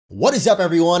What is up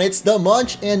everyone, it's the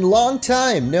Munch, and long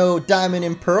time no Diamond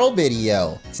and Pearl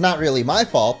video. It's not really my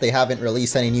fault they haven't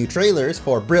released any new trailers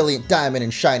for Brilliant Diamond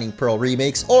and Shining Pearl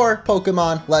remakes or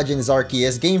Pokemon Legends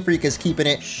Arceus. Game Freak is keeping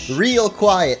it real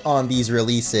quiet on these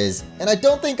releases. And I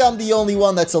don't think I'm the only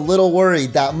one that's a little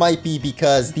worried. That might be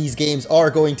because these games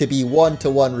are going to be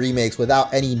one-to-one remakes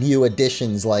without any new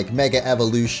additions like Mega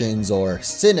Evolutions or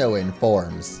Sinnoan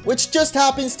Forms. Which just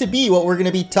happens to be what we're going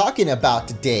to be talking about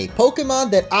today.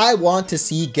 Pokemon that I want to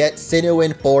see get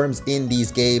Sinnoan Forms in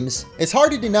these games. It's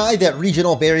hard to deny that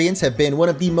regional variants have been one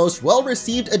of the most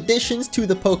well-received additions to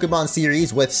the Pokemon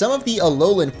series, with some of the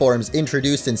Alolan forms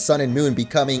introduced in Sun and Moon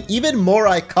becoming even more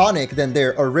iconic than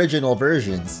their original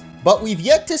versions. But we've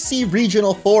yet to see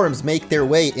regional forms make their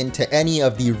way into any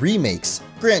of the remakes.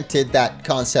 Granted, that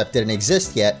concept didn't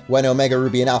exist yet when Omega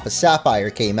Ruby and Alpha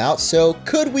Sapphire came out, so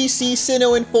could we see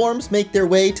Sinnoan Forms make their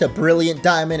way to Brilliant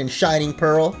Diamond and Shining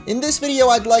Pearl? In this video,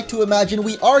 I'd like to imagine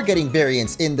we are getting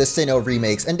variants in the Sinnoh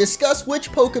remakes and discuss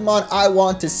which Pokemon I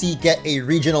want to see get a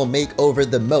regional makeover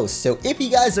the most. So if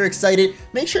you guys are excited,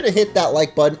 make sure to hit that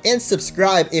like button and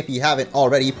subscribe if you haven't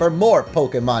already for more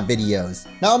Pokemon videos.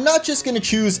 Now, I'm not just going to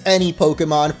choose any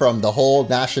Pokemon from the whole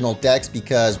national dex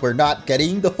because we're not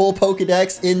getting the full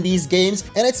Pokedex in these games,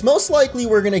 and it's most likely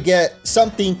we're gonna get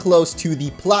something close to the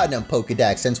Platinum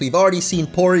Pokedex since we've already seen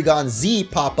Porygon Z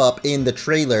pop up in the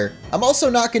trailer. I'm also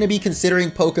not gonna be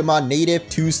considering Pokemon native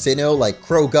to Sinnoh like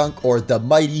Krogunk or the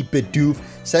mighty Bidoof,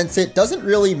 since it doesn't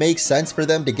really make sense for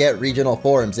them to get regional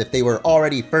forms if they were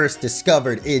already first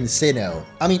discovered in Sinnoh.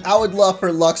 I mean, I would love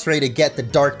for Luxray to get the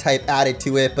Dark type added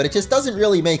to it, but it just doesn't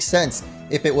really make sense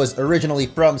if it was originally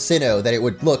from Sinnoh that it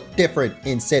would look different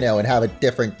in Sinnoh and have a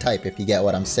different type, if you get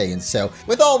what I'm saying. So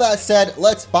with all that said,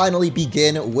 let's finally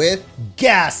begin with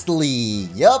Ghastly.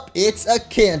 Yup, it's a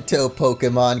Kanto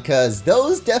Pokemon, cause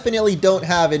those definitely don't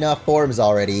have enough forms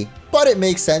already. But it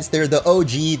makes sense, they're the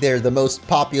OG, they're the most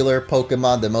popular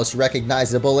Pokemon, the most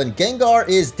recognizable, and Gengar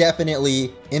is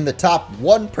definitely in the top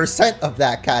 1% of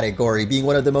that category, being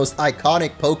one of the most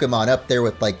iconic Pokemon up there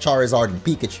with like Charizard and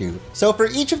Pikachu. So for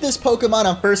each of this Pokemon,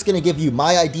 I'm first going to give you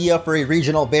my idea for a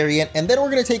regional variant, and then we're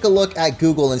going to take a look at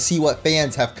Google and see what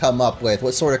fans have come up with,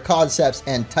 what sort of concepts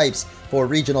and types for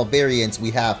regional variants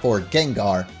we have for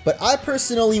Gengar. But I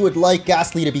personally would like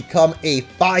Ghastly to become a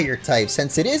fire type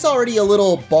since it is already a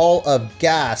little ball of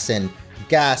gas, and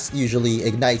gas usually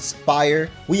ignites fire.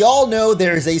 We all know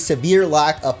there is a severe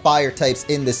lack of fire types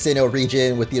in the Sinnoh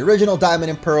region, with the original Diamond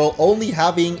and Pearl only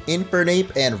having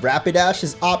Infernape and Rapidash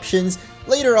as options.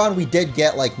 Later on, we did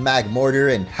get like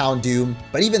Magmortar and Houndoom,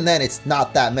 but even then it's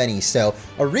not that many, so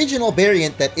a regional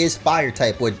variant that is fire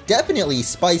type would definitely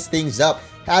spice things up,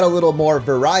 add a little more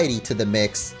variety to the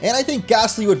mix, and I think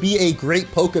Ghastly would be a great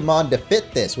Pokemon to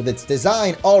fit this. With its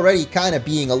design already kind of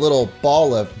being a little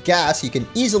ball of gas, you can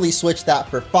easily switch that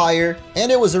for fire,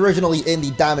 and it was originally in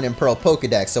the Diamond and Pearl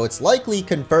Pokedex, so it's likely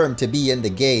confirmed to be in the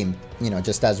game, you know,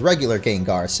 just as regular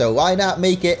Gengar, so why not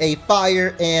make it a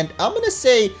fire, and I'm gonna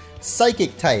say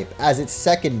Psychic type as its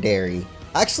secondary.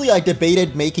 Actually, I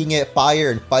debated making it fire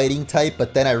and fighting type,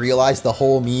 but then I realized the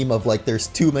whole meme of like there's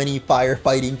too many fire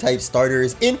fighting type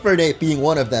starters, Infernape being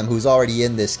one of them who's already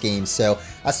in this game, so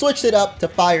I switched it up to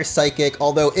fire psychic,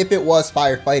 although if it was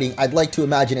fire fighting, I'd like to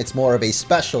imagine it's more of a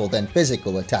special than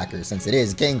physical attacker since it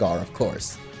is Gengar, of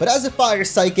course. But as a fire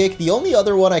psychic, the only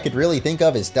other one I could really think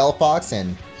of is Delphox,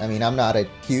 and I mean, I'm not a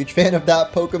huge fan of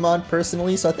that Pokemon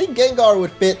personally, so I think Gengar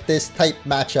would fit this type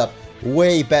matchup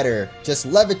way better, just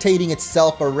levitating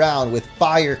itself around with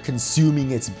fire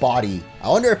consuming its body. I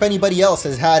wonder if anybody else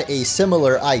has had a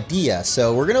similar idea,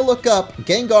 so we're gonna look up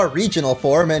Gengar regional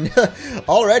form, and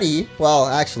already, well,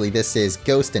 actually this is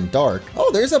Ghost and Dark.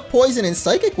 Oh, there's a Poison and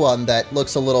Psychic one that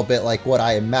looks a little bit like what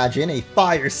I imagine a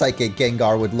Fire Psychic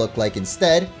Gengar would look like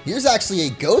instead. Here's actually a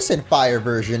Ghost and Fire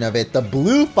version of it, the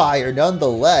Blue Fire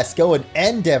nonetheless, going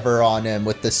Endeavor on him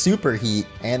with the Super Heat.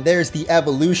 And there's the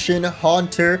Evolution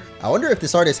Haunter. I wonder if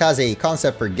this artist has a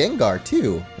concept for Gengar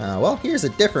too. Well, here's a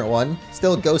different one,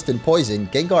 still Ghost and Poison.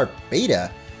 Gengar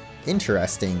Beta.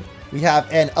 Interesting. We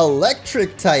have an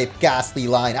electric type Ghastly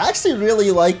line. I actually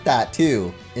really like that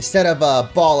too. Instead of a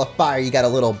ball of fire, you got a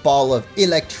little ball of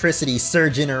electricity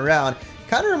surging around.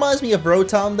 Kind of reminds me of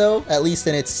Rotom though, at least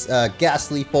in its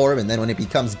Ghastly form, and then when it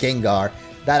becomes Gengar,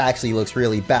 that actually looks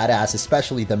really badass,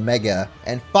 especially the Mega.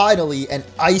 And finally, an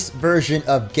ice version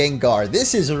of Gengar.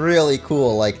 This is really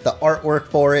cool, like the artwork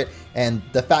for it and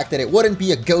the fact that it wouldn't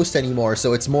be a ghost anymore,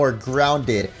 so it's more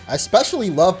grounded. I especially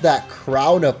love that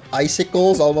crown of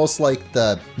icicles, almost like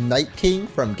the Night King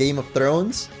from Game of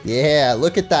Thrones. Yeah,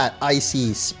 look at that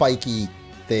icy, spiky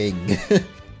thing.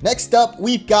 Next up,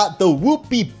 we've got the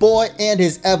Whoopie Boy and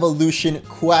his evolution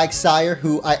Quagsire,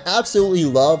 who I absolutely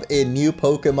love in new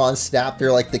Pokemon Snap.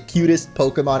 They're like the cutest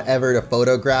Pokemon ever to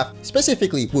photograph,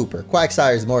 specifically Whooper.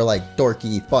 Quagsire is more like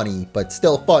dorky, funny, but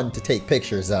still fun to take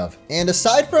pictures of. And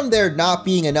aside from there not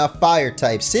being enough fire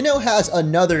types, Sinnoh has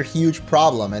another huge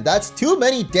problem, and that's too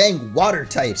many dang water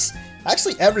types.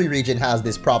 Actually, every region has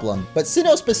this problem, but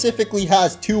Sinnoh specifically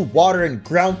has 2 water and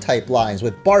ground type lines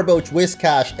with Barboach,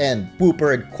 Whiscash, and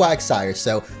Whooper and Quagsire,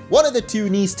 so one of the 2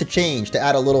 needs to change to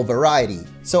add a little variety.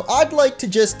 So I'd like to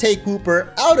just take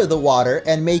Whooper out of the water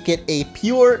and make it a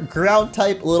pure ground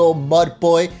type little mud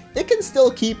boy. It can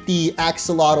still keep the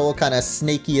axolotl kind of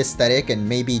snaky aesthetic and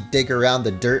maybe dig around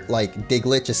the dirt like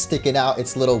Diglett, just sticking out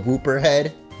its little Whooper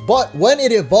head. But when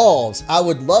it evolves, I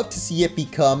would love to see it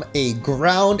become a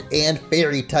ground and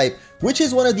fairy type, which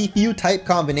is one of the few type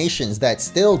combinations that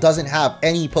still doesn't have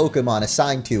any Pokemon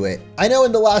assigned to it. I know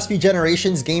in the last few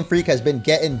generations, Game Freak has been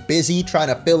getting busy trying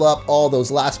to fill up all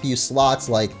those last few slots,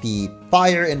 like the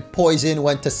fire and poison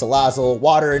went to Salazzle,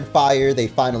 water and fire, they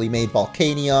finally made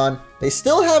Volcanion. They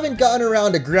still haven't gotten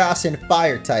around to grass and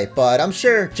fire type, but I'm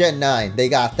sure Gen 9, they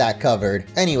got that covered.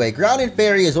 Anyway, ground and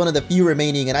fairy is one of the few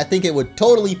remaining, and I think it would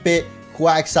totally fit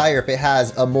Quagsire if it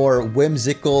has a more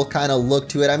whimsical kind of look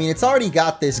to it. I mean, it's already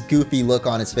got this goofy look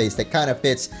on its face that kind of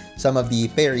fits some of the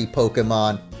fairy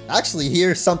Pokemon. Actually,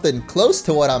 here's something close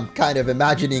to what I'm kind of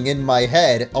imagining in my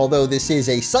head, although this is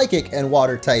a psychic and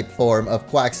water type form of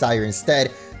Quagsire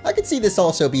instead. I could see this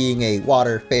also being a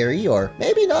water fairy, or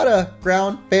maybe not a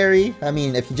ground fairy. I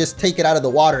mean, if you just take it out of the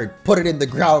water and put it in the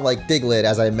ground like Diglett,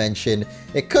 as I mentioned,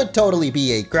 it could totally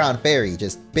be a ground fairy,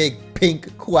 just big pink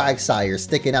Quagsire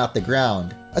sticking out the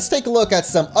ground. Let's take a look at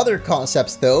some other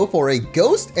concepts though for a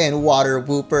ghost and water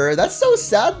Whooper. That's so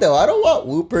sad though. I don't want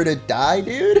Whooper to die,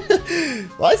 dude.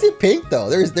 Why is it pink though?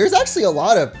 There's actually a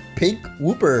lot of pink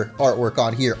Whooper artwork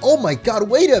on here. Oh my god,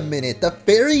 wait a minute. The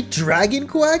fairy dragon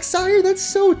Quagsire? That's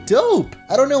so dope.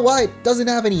 I don't know why it doesn't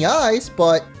have any eyes,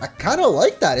 but I kind of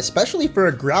like that, especially for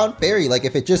a ground fairy. Like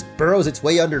if it just burrows its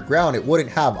way underground, it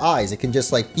wouldn't have eyes. It can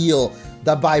just like feel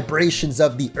the vibrations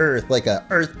of the earth like a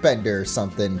earthbender or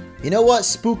something. You know what,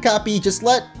 Spook Happy, just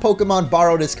let Pokemon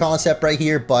borrow this concept right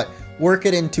here, but work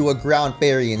it into a ground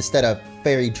fairy instead of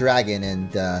fairy dragon,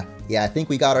 and yeah, I think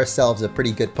we got ourselves a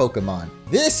pretty good Pokemon.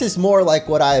 This is more like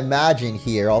what I imagine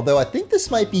here, although I think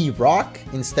this might be rock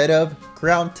instead of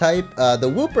ground type.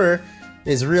 The Whooper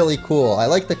is really cool. I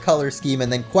like the color scheme,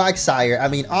 and then Quagsire, I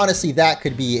mean, honestly, that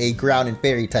could be a ground and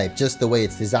fairy type just the way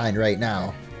it's designed right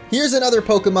now. Here's another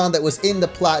Pokemon that was in the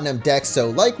Platinum deck, so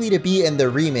likely to be in the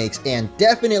remakes and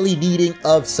definitely needing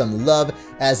of some love,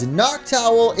 as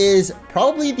Noctowl is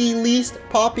probably the least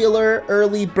popular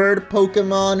early bird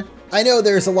Pokemon. I know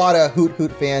there's a lot of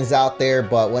Hoot fans out there,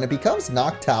 but when it becomes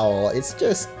Noctowl, it's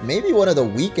just maybe one of the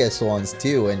weakest ones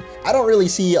too, and I don't really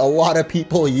see a lot of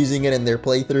people using it in their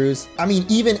playthroughs. I mean,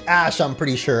 even Ash, I'm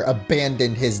pretty sure,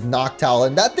 abandoned his Noctowl,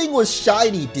 and that thing was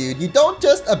shiny, dude. You don't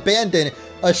just abandon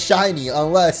a shiny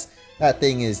unless that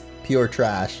thing is pure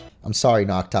trash. I'm sorry,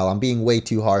 Noctowl, I'm being way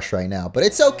too harsh right now, but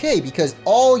it's okay because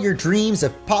all your dreams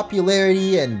of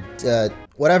popularity and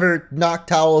whatever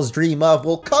Noctowls dream of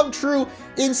will come true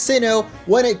in Sinnoh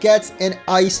when it gets an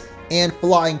ice and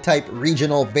flying type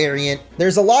regional variant.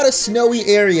 There's a lot of snowy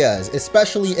areas,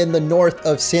 especially in the north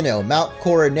of Sinnoh, Mount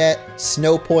Coronet,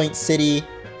 Snow Point City,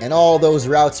 and all those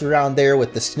routes around there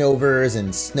with the Snovers and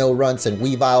Snowrunts and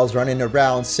Weaviles running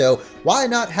around, so why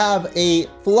not have a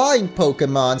flying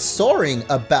Pokemon soaring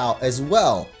about as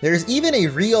well? There's even a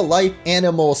real-life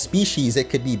animal species it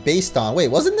could be based on. Wait,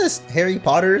 wasn't this Harry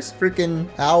Potter's freaking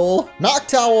owl?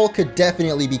 Noctowl could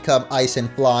definitely become ice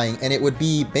and flying, and it would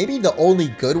be maybe the only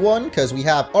good one, because we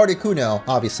have Articuno,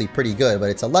 obviously pretty good, but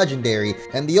it's a legendary,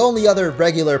 and the only other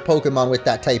regular Pokemon with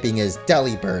that typing is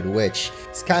Delibird, which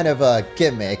is kind of a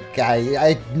gimmick.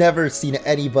 I've never seen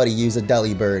anybody use a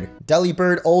Delibird.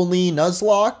 Delibird only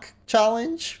Nuzlocke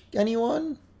challenge?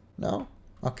 Anyone? No?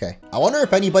 Okay. I wonder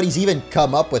if anybody's even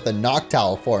come up with a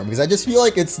Noctowl form, because I just feel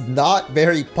like it's not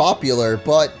very popular,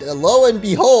 but lo and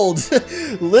behold,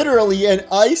 literally an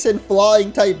ice and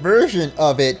flying type version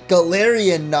of it,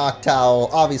 Galarian Noctowl.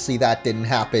 Obviously that didn't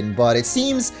happen, but it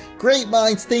seems great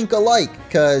minds think alike,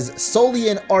 because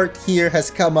Solian Art here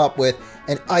has come up with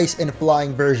an ice and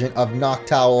flying version of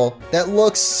Noctowl that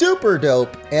looks super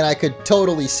dope, and I could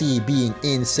totally see being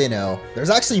in Sinnoh.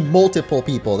 There's actually multiple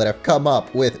people that have come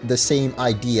up with the same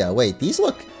idea. Wait, these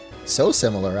look so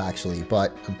similar actually,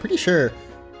 but I'm pretty sure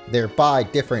they're by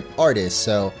different artists,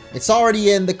 so it's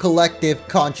already in the collective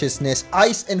consciousness.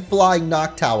 Ice and flying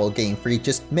Noctowl, Game Freak,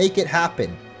 just make it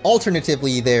happen.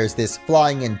 Alternatively, there's this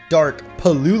flying and dark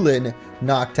Palulin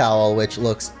Noctowl, which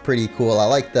looks pretty cool. I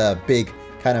like the big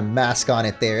kind of mask on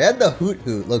it there, and the Hoot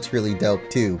Hoot looks really dope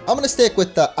too. I'm gonna stick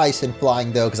with the ice and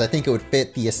flying though, because I think it would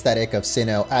fit the aesthetic of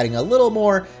Sinnoh, adding a little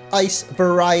more ice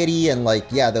variety and like,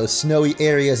 yeah, those snowy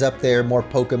areas up there, more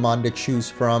Pokemon to choose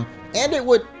from. And it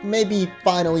would maybe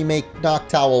finally make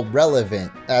Noctowl relevant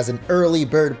as an early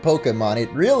bird Pokemon. It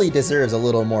really deserves a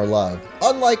little more love.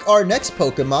 Unlike our next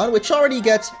Pokemon, which already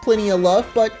gets plenty of love,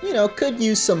 but you know, could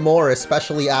use some more,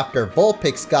 especially after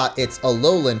Vulpix got its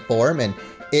Alolan form and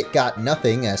it got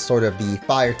nothing as sort of the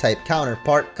fire type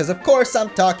counterpart, because of course I'm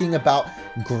talking about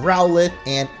Growlithe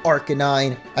and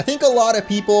Arcanine. I think a lot of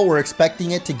people were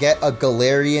expecting it to get a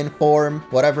Galarian form,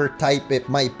 whatever type it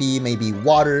might be, maybe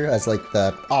water as like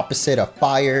the opposite of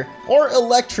fire, or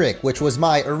electric, which was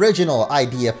my original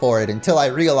idea for it until I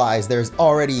realized there's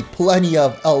already plenty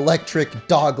of electric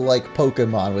dog-like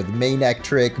Pokemon with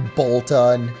Manectric,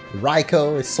 Boltund,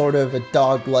 Raikou is sort of a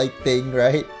dog-like thing,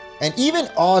 right? And even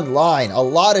online, a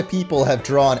lot of people have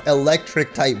drawn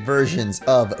electric type versions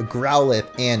of Growlithe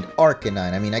and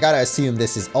Arcanine. I mean, I gotta assume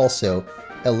this is also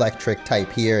electric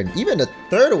type here, and even a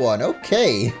third one,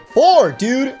 okay. 4,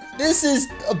 dude! This is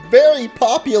a very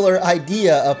popular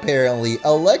idea, apparently.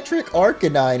 Electric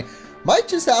Arcanine might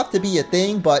just have to be a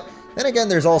thing, but then again,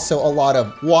 there's also a lot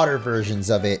of water versions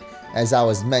of it, as I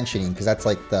was mentioning, because that's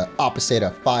like the opposite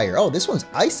of fire. Oh, this one's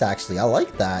ice, actually. I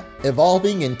like that.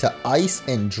 Evolving into ice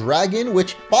and dragon,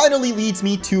 which finally leads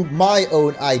me to my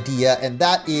own idea, and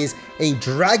that is a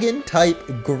dragon-type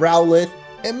Growlithe.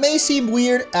 It may seem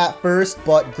weird at first,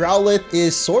 but Growlithe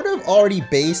is sort of already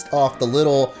based off the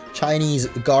little Chinese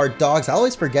guard dogs. I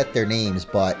always forget their names,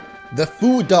 but the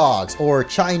Fu Dogs, or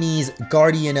Chinese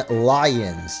Guardian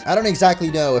Lions. I don't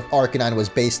exactly know if Arcanine was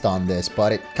based on this,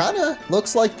 but it kinda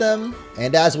looks like them.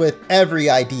 And as with every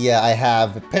idea I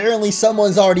have, apparently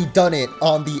someone's already done it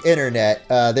on the internet.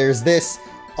 There's this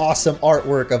awesome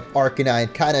artwork of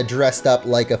Arcanine kinda dressed up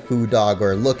like a Fu Dog,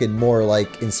 or looking more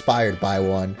like inspired by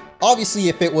one. Obviously,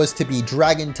 if it was to be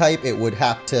dragon type, it would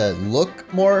have to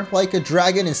look more like a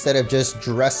dragon instead of just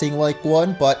dressing like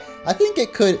one, but I think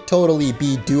it could totally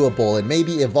be doable and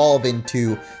maybe evolve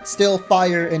into still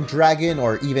fire and dragon,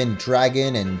 or even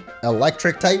dragon and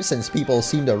electric type, since people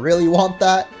seem to really want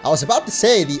that. I was about to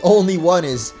say the only one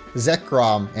is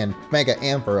Zekrom and Mega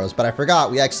Ampharos, but I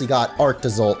forgot we actually got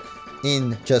Arctozolt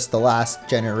in just the last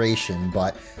generation,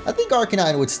 but I think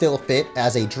Arcanine would still fit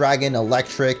as a dragon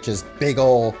electric, just big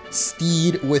ol'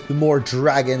 steed with more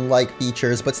dragon-like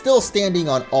features, but still standing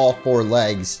on all 4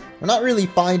 legs. I'm not really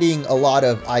finding a lot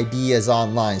of ideas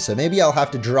online, so maybe I'll have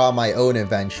to draw my own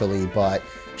eventually, but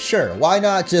sure, why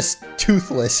not just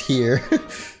toothless here?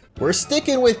 We're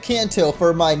sticking with Kanto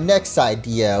for my next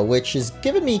idea, which is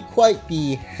giving me quite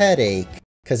the headache,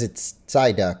 because it's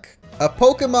Psyduck. A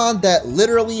Pokemon that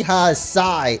literally has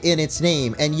Psy in its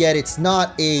name, and yet it's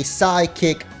not a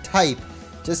Psychic type.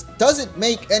 Just doesn't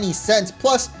make any sense.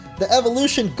 Plus, the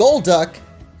evolution Golduck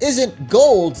isn't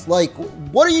gold. Like,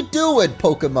 what are you doing,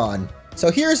 Pokemon?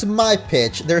 So here's my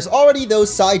pitch. There's already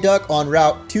those Psyduck on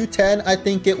Route 210, I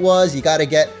think it was. You gotta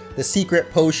get the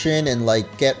secret potion and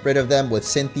like get rid of them with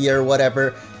Cynthia or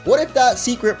whatever. What if that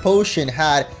secret potion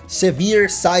had severe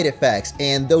side effects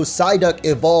and those Psyduck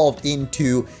evolved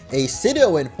into a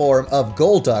Sinnoan form of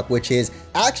Golduck, which is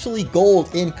actually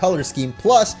gold in color scheme,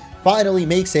 plus finally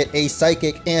makes it a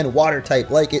psychic and water type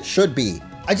like it should be?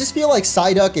 I just feel like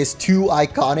Psyduck is too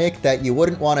iconic that you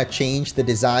wouldn't want to change the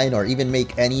design or even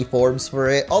make any forms for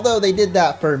it, although they did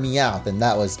that for Meowth and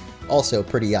that was also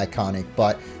pretty iconic.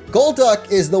 But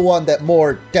Golduck is the one that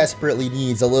more desperately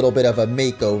needs a little bit of a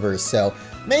makeover, so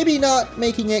maybe not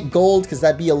making it gold because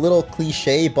that'd be a little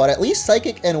cliche, but at least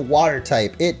psychic and water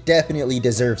type, it definitely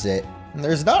deserves it. And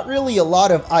there's not really a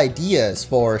lot of ideas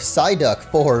for Psyduck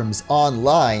forms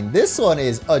online. This one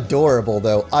is adorable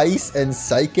though, ice and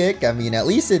psychic. I mean, at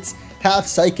least it's half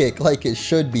psychic like it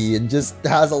should be and just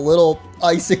has a little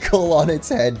icicle on its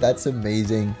head. That's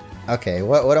amazing. Okay,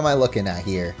 what am I looking at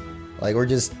here? Like, we're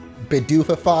just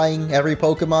Bidoofifying every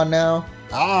Pokemon now?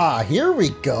 Ah, here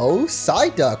we go.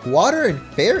 Psyduck, water and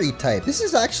fairy type. This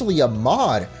is actually a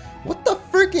mod. What the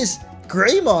frick is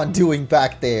Greymon doing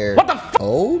back there? What the f—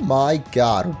 Oh my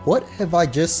god, what have I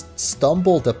just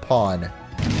stumbled upon?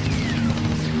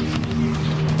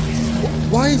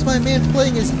 Why is my man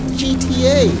playing as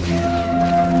GTA?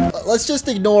 Let's just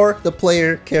ignore the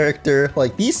player character.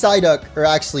 Like, these Psyduck are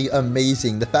actually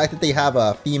amazing. The fact that they have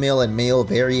a female and male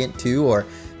variant too, or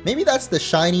maybe that's the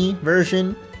shiny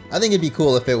version. I think it'd be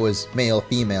cool if it was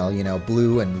male-female, you know,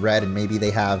 blue and red, and maybe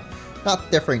they have not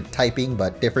different typing,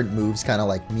 but different moves, kind of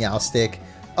like Meowstic.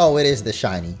 Oh, it is the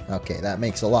shiny. Okay, that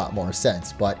makes a lot more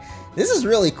sense. But this is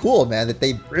really cool, man, that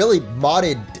they really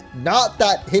modded not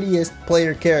that hideous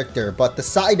player character, but the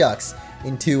Psyducks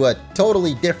into a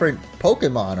totally different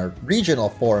Pokemon or regional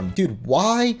form. Dude,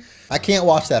 why? I can't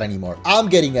watch that anymore. I'm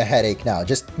getting a headache now.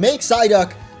 Just make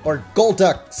Psyduck or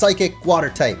Golduck Psychic Water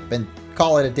type and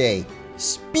call it a day.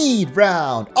 Speed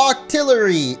round.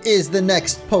 Octillery is the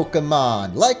next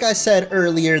Pokemon. Like I said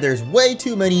earlier, there's way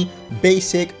too many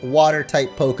basic water type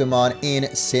Pokemon in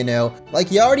Sinnoh.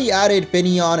 Like, you already added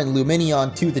Finneon and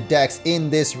Lumineon to the decks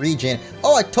in this region.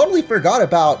 Oh, I totally forgot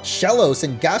about Shellos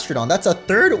and Gastrodon. That's a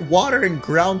third water and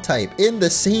ground type in the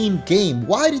same game.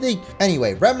 Why do they?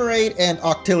 Anyway, Remoraid and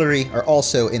Octillery are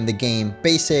also in the game.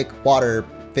 Basic water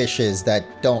fishes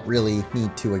that don't really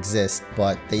need to exist,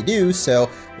 but they do, so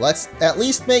let's at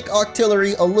least make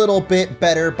Octillery a little bit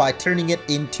better by turning it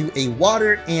into a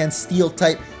water and steel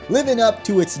type, living up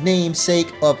to its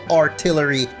namesake of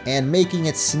artillery and making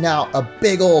its snout a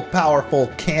big old powerful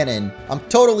cannon. I'm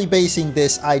totally basing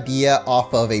this idea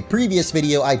off of a previous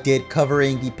video I did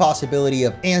covering the possibility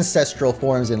of ancestral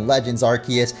forms in Legends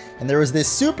Arceus, and there was this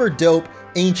super dope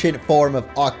ancient form of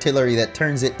Octillery that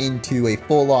turns it into a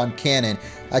full-on cannon.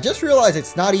 I just realized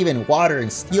it's not even water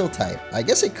and steel type. I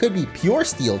guess it could be pure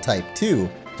steel type too.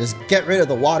 Just get rid of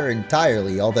the water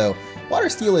entirely, although water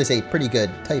steel is a pretty good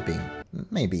typing.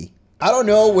 Maybe. I don't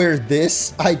know where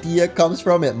this idea comes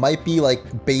from. It might be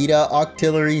like Beta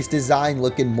Octillery's design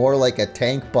looking more like a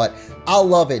tank, but I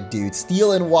love it, dude.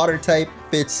 Steel and water type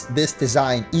fits this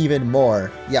design even more.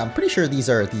 Yeah, I'm pretty sure these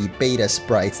are the beta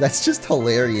sprites. That's just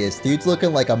hilarious. Dude's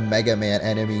looking like a Mega Man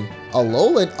enemy.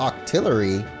 Alolan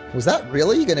Octillery? Was that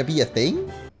really gonna be a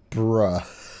thing? Bruh.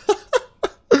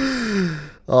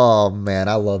 Oh man,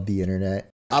 I love the internet.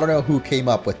 I don't know who came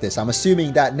up with this. I'm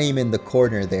assuming that name in the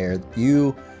corner there.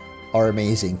 You are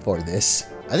amazing for this.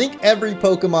 I think every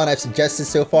Pokemon I've suggested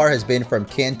so far has been from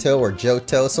Kanto or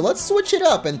Johto, so let's switch it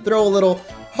up and throw a little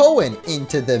Hoenn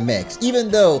into the mix. Even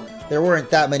though there weren't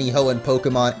that many Hoenn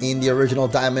Pokemon in the original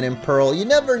Diamond and Pearl, you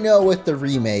never know with the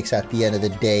remakes at the end of the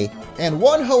day. And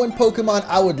one Hoenn Pokemon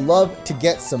I would love to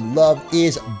get some love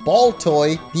is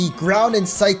Baltoy, the ground and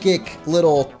psychic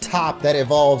little top that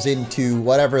evolves into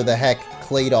whatever the heck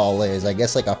Claydol is. I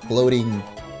guess like a floating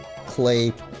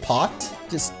clay pot?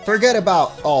 Just forget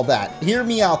about all that. Hear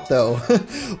me out though.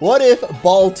 What if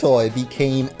Baltoy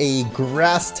became a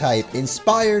grass type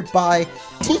inspired by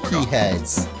tiki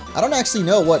heads? I don't actually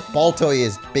know what Baltoy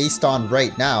is based on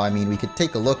right now. I mean, we could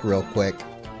take a look real quick.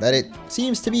 That it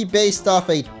seems to be based off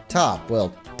a top.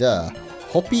 Well, duh.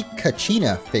 Hopi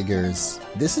Kachina figures.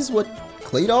 This is what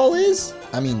Claydol is?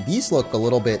 I mean, these look a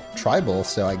little bit tribal,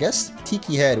 so I guess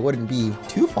Tiki Head wouldn't be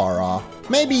too far off.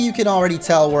 Maybe you can already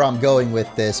tell where I'm going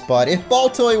with this, but if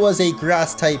Baltoy was a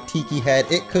grass-type Tiki Head,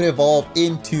 it could evolve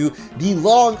into the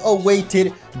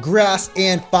long-awaited grass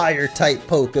and fire-type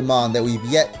Pokemon that we've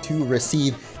yet to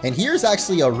receive. And here's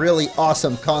actually a really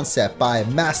awesome concept by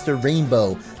Master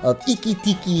Rainbow of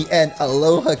Iki-Tiki and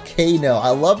Aloha Kano. I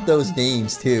love those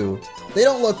names too. They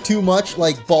don't look too much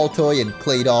like Baltoy and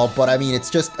Claydol, but I mean, it's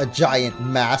just a giant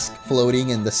mask floating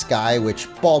in the sky, which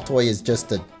Baltoy is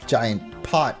just a giant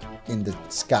pot in the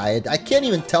sky. I can't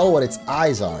even tell what its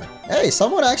eyes are. Hey,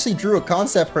 someone actually drew a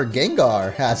concept for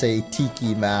Gengar as a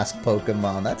Tiki mask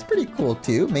Pokemon. That's pretty cool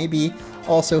too. Maybe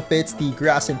also fits the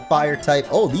grass and fire type.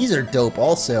 Oh, these are dope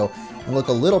also, and look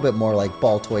a little bit more like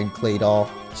Baltoy and Claydol.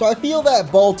 So I feel that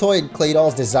Baltoy and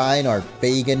Claydol's design are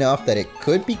vague enough that it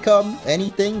could become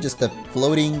anything, just a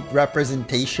floating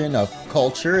representation of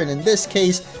culture, and in this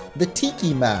case, the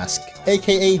Tiki mask,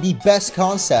 aka the best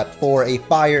concept for a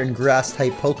fire and grass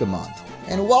type Pokemon.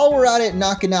 And while we're at it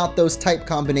knocking out those type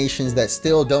combinations that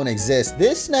still don't exist,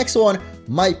 this next one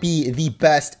might be the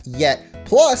best yet.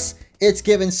 Plus, it's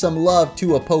given some love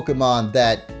to a Pokemon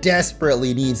that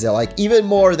desperately needs it, like even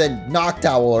more than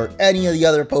Noctowl or any of the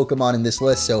other Pokemon in this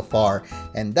list so far,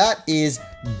 and that is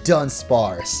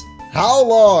Dunsparce. How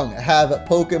long have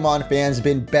Pokemon fans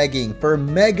been begging for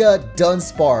Mega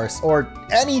Dunsparce or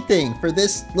anything for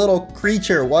this little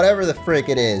creature, whatever the frick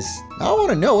it is? I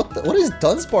want to know, what is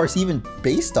Dunsparce even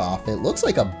based off? It looks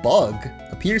like a bug.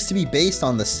 Appears to be based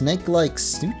on the snake-like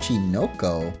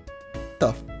Tsuchinoko. What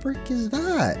the frick is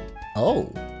that?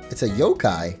 Oh, it's a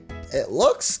yokai. It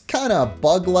looks kind of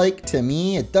bug-like to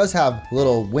me. It does have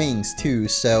little wings too,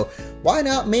 so why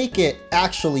not make it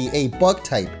actually a bug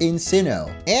type in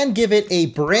Sinnoh and give it a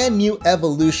brand new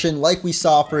evolution like we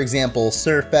saw, for example,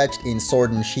 Sirfetch'd in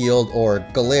Sword and Shield, or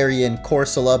Galarian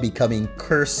Corsola becoming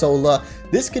Cursola.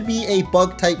 This could be a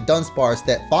bug type Dunsparce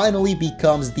that finally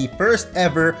becomes the first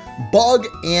ever bug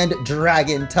and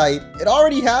dragon type. It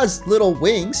already has little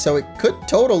wings, so it could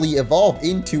totally evolve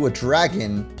into a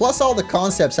dragon. Plus all the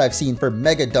concepts I've seen for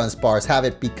Mega Dunsparce have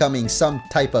it becoming some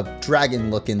type of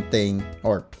dragon looking thing,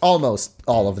 or almost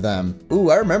all of them.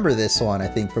 Ooh, I remember this one, I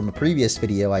think, from a previous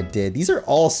video I did. These are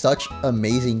all such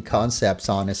amazing concepts,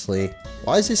 honestly.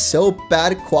 Why is this so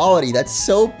bad quality? That's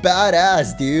so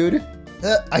badass, dude.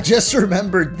 I just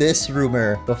remembered this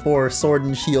rumor before Sword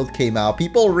and Shield came out.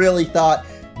 People really thought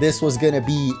this was gonna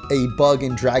be a bug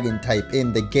and dragon type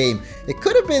in the game. It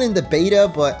could have been in the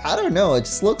beta, but I don't know. It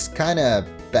just looks kind of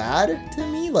bad to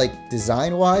me, like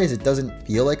design-wise. It doesn't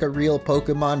feel like a real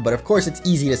Pokemon, but of course it's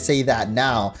easy to say that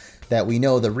now that we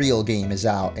know the real game is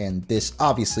out, and this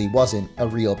obviously wasn't a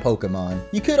real Pokemon.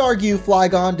 You could argue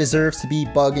Flygon deserves to be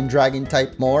bug and dragon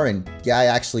type more, and yeah, I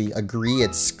actually agree,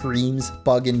 it screams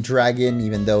bug and dragon,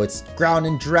 even though it's ground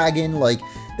and dragon. Like,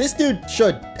 this dude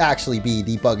should actually be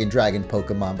the bug and dragon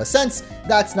Pokemon, but since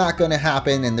that's not gonna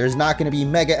happen, and there's not gonna be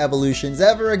Mega Evolutions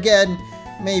ever again,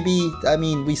 maybe, I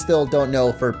mean, we still don't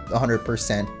know for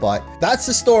 100%, but that's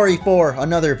the story for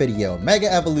another video. Mega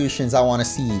Evolutions I want to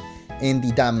see in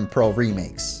the Diamond Pearl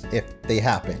remakes, if they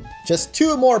happen. Just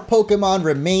 2 more Pokemon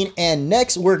remain, and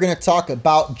next we're gonna talk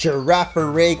about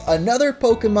Girafarig, another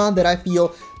Pokemon that I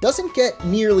feel doesn't get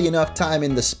nearly enough time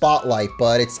in the spotlight,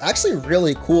 but it's actually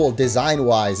really cool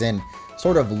design-wise and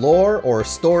sort of lore or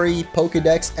story,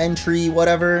 Pokedex entry,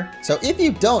 whatever. So if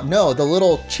you don't know, the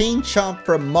little Chain Chomp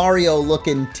from Mario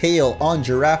looking tail on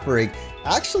Girafarig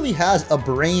actually has a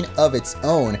brain of its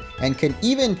own and can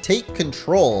even take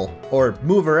control or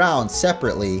move around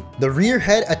separately. The rear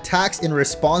head attacks in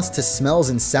response to smells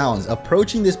and sounds.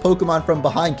 Approaching this Pokemon from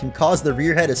behind can cause the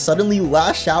rear head to suddenly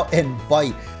lash out and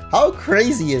bite. How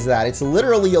crazy is that? It's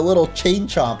literally a little Chain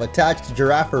Chomp attached to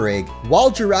Girafarig.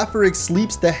 While Girafarig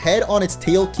sleeps, the head on its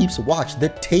tail keeps watch. The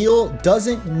tail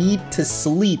doesn't need to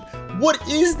sleep. What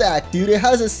is that, dude? It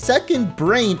has a second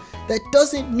brain that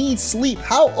doesn't need sleep.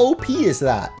 How OP is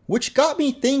that? Which got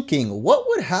me thinking, what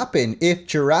would happen if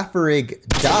Girafarig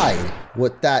died?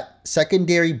 Would that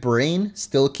secondary brain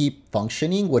still keep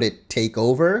functioning? Would it take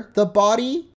over the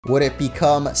body? Would it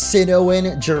become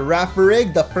Sinnoan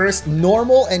Girafarig, the first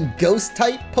normal and ghost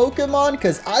type Pokemon?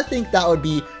 Because I think that would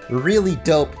be really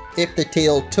dope if the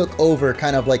tail took over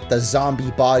kind of like the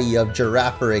zombie body of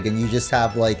Girafarig and you just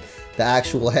have like the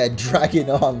actual head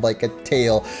dragging on like a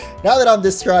tail. Now that I'm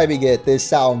describing it, this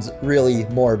sounds really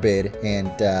morbid,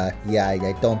 and yeah,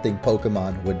 I don't think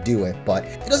Pokemon would do it, but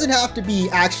it doesn't have to be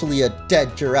actually a dead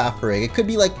Girafarig. It could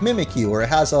be like Mimikyu, where it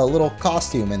has a little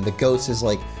costume and the ghost is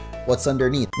like what's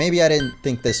underneath. Maybe I didn't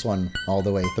think this one all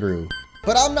the way through.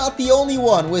 But I'm not the only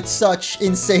one with such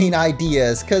insane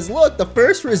ideas, because look, the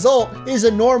first result is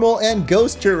a normal and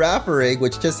ghost Girafarig,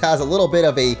 which just has a little bit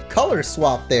of a color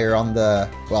swap there on the,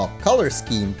 well, color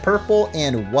scheme. Purple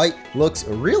and white looks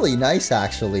really nice,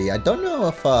 actually. I don't know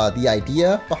if the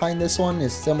idea behind this one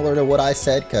is similar to what I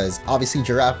said, because obviously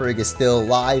Girafarig is still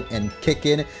live and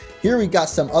kicking. Here we got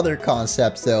some other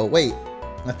concepts, though. Wait,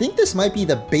 I think this might be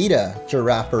the beta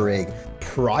Girafarig.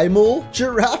 Primal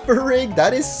Girafarig?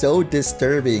 That is so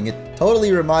disturbing. It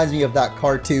totally reminds me of that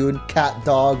cartoon Cat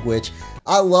Dog, which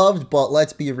I loved, but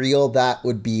let's be real, that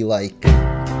would be like...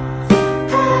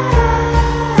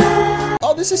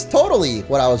 Oh, this is totally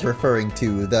what I was referring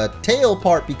to. The tail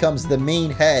part becomes the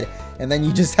main head, and then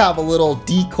you just have a little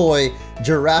decoy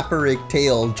Girafarig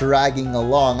tail dragging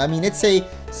along. I mean, it's a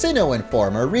Sinnoan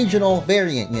form, a regional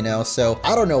variant, you know, so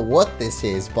I don't know what this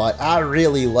is, but I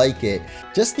really like it.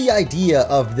 Just the idea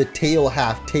of the tail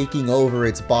half taking over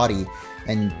its body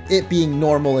and it being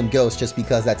normal and ghost just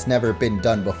because that's never been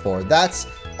done before. That's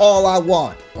all I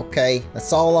want, okay?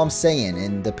 That's all I'm saying,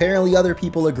 and apparently other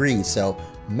people agree, so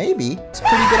maybe it's a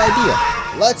pretty good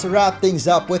idea. Let's wrap things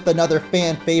up with another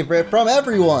fan favorite from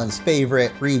everyone's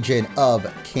favorite region of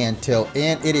Kanto,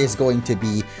 and it is going to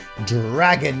be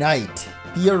Dragonite.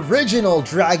 The original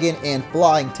dragon and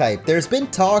flying type. There's been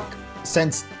talk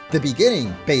since the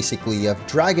beginning, basically, of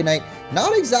Dragonite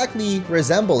not exactly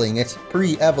resembling its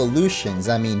pre-evolutions.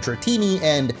 I mean, Dratini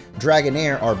and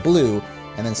Dragonair are blue,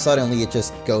 and then suddenly it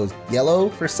just goes yellow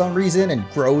for some reason and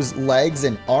grows legs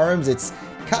and arms. It's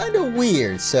kind of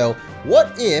weird. So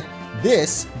what if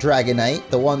this Dragonite,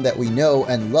 the one that we know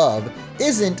and love,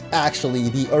 isn't actually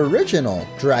the original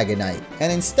Dragonite,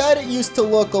 and instead it used to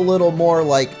look a little more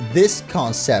like this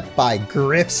concept by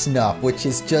Griffsnuff, which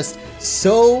is just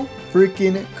so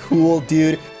freaking cool,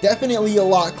 dude. Definitely a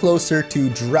lot closer to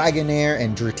Dragonair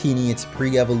and Dratini, its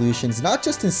pre-evolutions, not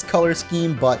just in color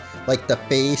scheme, but like the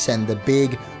face and the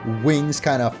big wings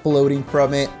kind of floating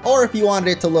from it. Or if you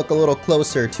wanted it to look a little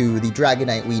closer to the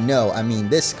Dragonite we know, I mean,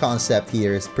 this concept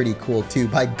here is pretty cool too,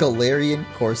 by Galarian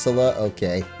Corsola.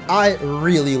 Okay, I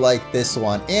really like this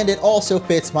one, and it also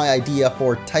fits my idea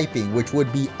for typing, which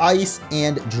would be Ice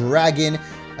and Dragon.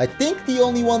 I think the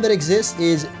only one that exists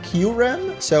is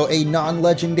Kyurem, so a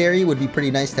non-legendary would be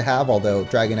pretty nice to have, although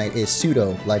Dragonite is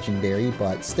pseudo-legendary,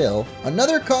 but still.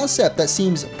 Another concept that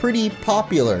seems pretty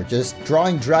popular, just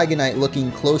drawing Dragonite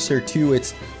looking closer to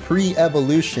its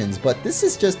pre-evolutions, but this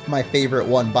is just my favorite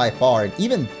one by far, and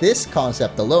even this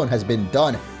concept alone has been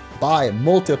done by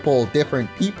multiple different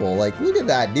people. Like, look at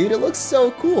that, dude, it looks so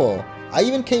cool. I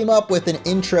even came up with an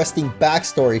interesting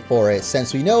backstory for it,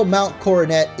 since we know Mount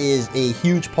Coronet is a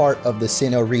huge part of the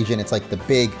Sinnoh region. It's like the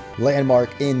big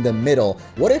landmark in the middle.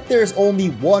 What if there's only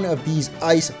one of these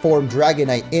ice form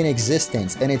Dragonite in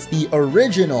existence, and it's the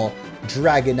original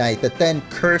Dragonite that then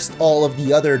cursed all of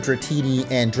the other Dratini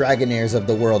and Dragonairs of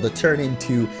the world to turn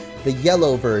into the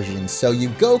yellow version? So you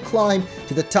go climb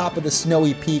to the top of the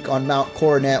snowy peak on Mount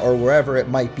Coronet or wherever it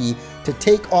might be to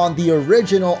take on the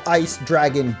original ice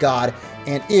dragon god,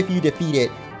 and if you defeat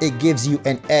it, it gives you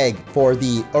an egg for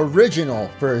the original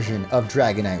version of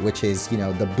Dragonite, which is, you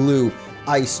know, the blue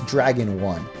ice dragon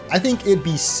one. I think it'd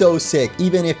be so sick,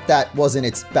 even if that wasn't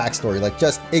its backstory, like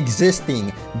just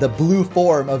existing the blue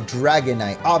form of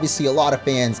Dragonite. Obviously, a lot of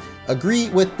fans agree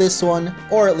with this one,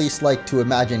 or at least like to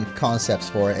imagine concepts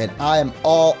for it, and I am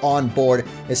all on board,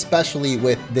 especially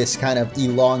with this kind of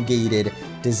elongated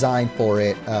design for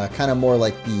it, kind of more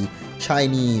like the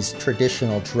Chinese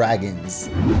traditional dragons.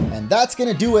 And that's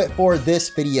gonna do it for this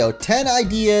video. 10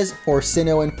 ideas for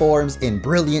Sinnoan Forms in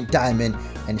Brilliant Diamond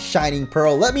and Shining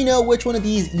Pearl. Let me know which one of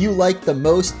these you like the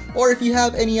most, or if you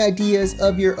have any ideas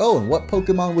of your own. What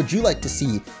Pokemon would you like to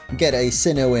see get a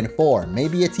Sinnoan form?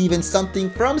 Maybe it's even something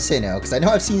from Sinnoh, because I know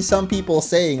I've seen some people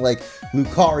saying like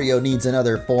Lucario needs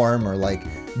another form, or like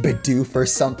Bidoof or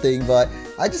something, but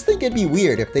I just think it'd be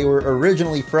weird if they were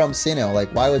originally from Sinnoh.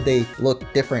 Like, why would they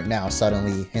look different now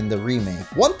suddenly in the remake?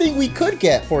 One thing we could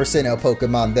get for Sinnoh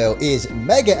Pokemon though is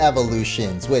Mega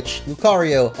Evolutions, which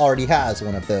Lucario already has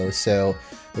one of those, so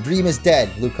the dream is dead,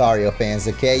 Lucario fans,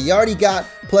 okay? You already got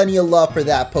plenty of love for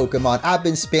that Pokemon. I've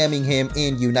been spamming him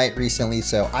in Unite recently,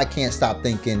 so I can't stop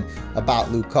thinking about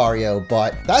Lucario,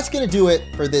 but that's gonna do it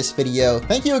for this video.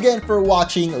 Thank you again for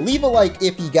watching. Leave a like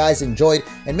if you guys enjoyed,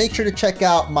 and make sure to check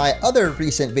out my other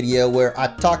recent video where I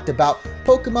talked about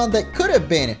Pokemon that could have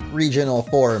been regional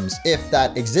forms if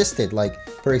that existed. Like,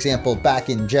 for example, back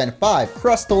in Gen 5,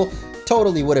 Crustle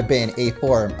totally would have been a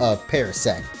form of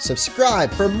Parasect.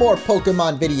 Subscribe for more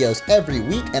Pokemon videos every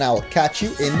week, and I will catch you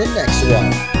in the next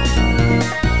one.